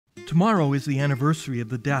Tomorrow is the anniversary of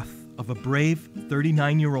the death of a brave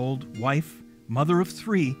 39-year-old wife, mother of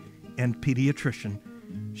 3, and pediatrician.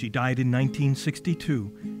 She died in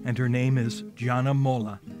 1962, and her name is Gianna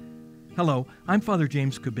Molla. Hello, I'm Father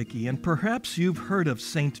James Kubicki, and perhaps you've heard of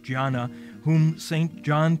Saint Gianna, whom St.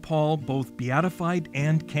 John Paul both beatified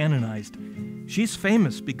and canonized. She's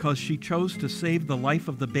famous because she chose to save the life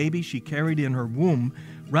of the baby she carried in her womb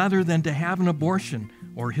rather than to have an abortion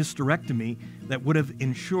or hysterectomy that would have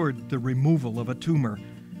ensured the removal of a tumor.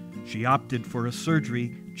 She opted for a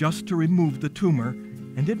surgery just to remove the tumor,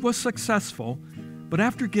 and it was successful, but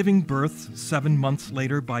after giving birth 7 months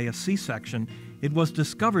later by a C-section, it was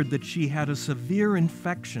discovered that she had a severe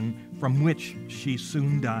infection from which she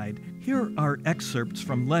soon died. Here are excerpts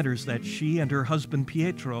from letters that she and her husband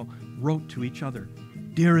Pietro wrote to each other.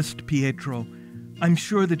 Dearest Pietro, I'm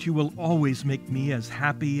sure that you will always make me as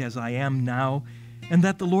happy as I am now, and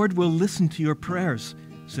that the Lord will listen to your prayers,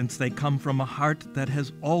 since they come from a heart that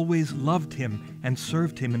has always loved Him and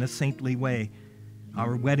served Him in a saintly way.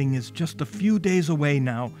 Our wedding is just a few days away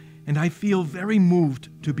now, and I feel very moved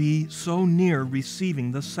to be so near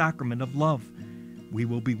receiving the sacrament of love. We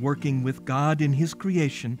will be working with God in His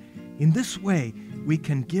creation. In this way, we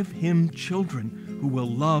can give Him children who will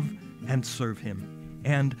love and serve Him.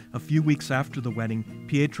 And a few weeks after the wedding,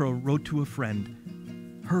 Pietro wrote to a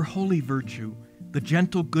friend, "Her holy virtue, the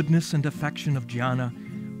gentle goodness and affection of Gianna,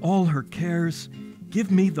 all her cares,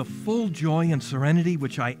 give me the full joy and serenity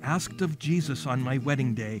which I asked of Jesus on my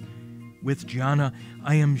wedding day. With Gianna,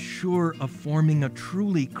 I am sure of forming a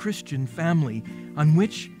truly Christian family on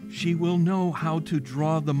which she will know how to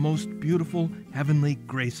draw the most beautiful heavenly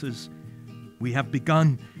graces. We have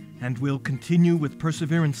begun and will continue with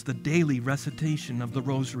perseverance the daily recitation of the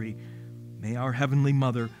Rosary. May our Heavenly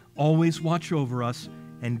Mother always watch over us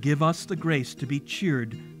and give us the grace to be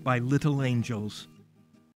cheered by little angels."